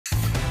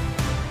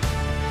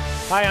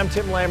Hi, I'm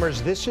Tim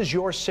Lammers. This is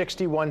your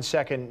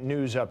 61-second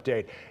news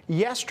update.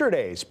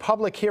 Yesterday's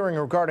public hearing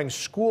regarding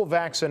school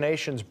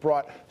vaccinations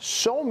brought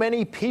so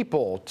many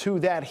people to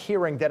that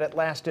hearing that it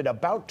lasted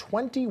about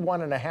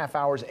 21 and a half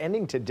hours,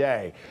 ending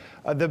today.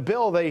 The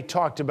bill they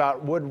talked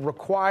about would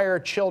require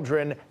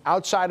children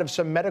outside of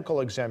some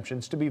medical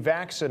exemptions to be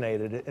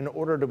vaccinated in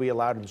order to be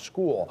allowed in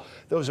school.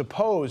 Those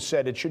opposed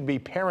said it should be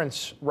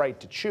parents' right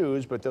to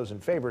choose, but those in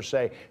favor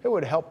say it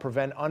would help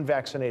prevent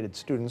unvaccinated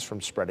students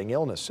from spreading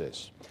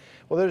illnesses.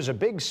 Well, there's a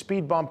big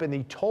speed bump in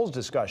the tolls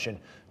discussion.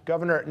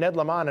 Governor Ned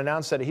Lamont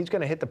announced that he's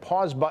going to hit the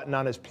pause button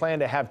on his plan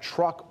to have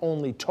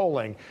truck-only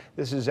tolling.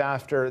 This is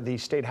after the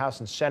State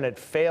House and Senate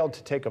failed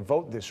to take a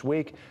vote this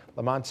week.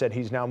 Lamont said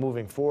he's now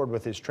moving forward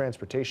with his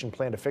transportation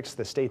plan to fix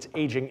the state's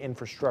aging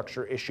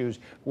infrastructure issues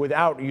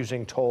without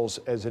using tolls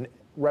as a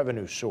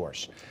revenue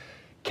source.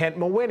 Kent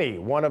Mawhinney,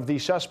 one of the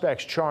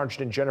suspects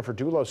charged in Jennifer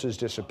Dulos'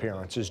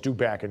 disappearance, is due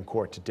back in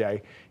court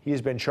today. He has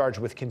been charged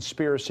with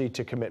conspiracy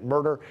to commit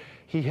murder.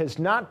 He has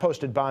not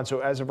posted bond,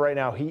 so as of right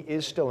now, he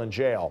is still in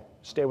jail.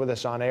 Stay with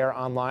us on air,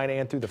 online,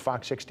 and through the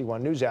Fox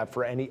 61 News app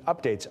for any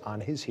updates on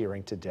his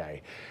hearing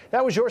today.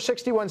 That was your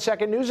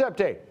 61-second news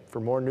update. For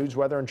more news,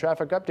 weather, and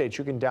traffic updates,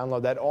 you can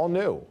download that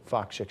all-new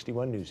Fox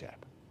 61 News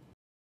app.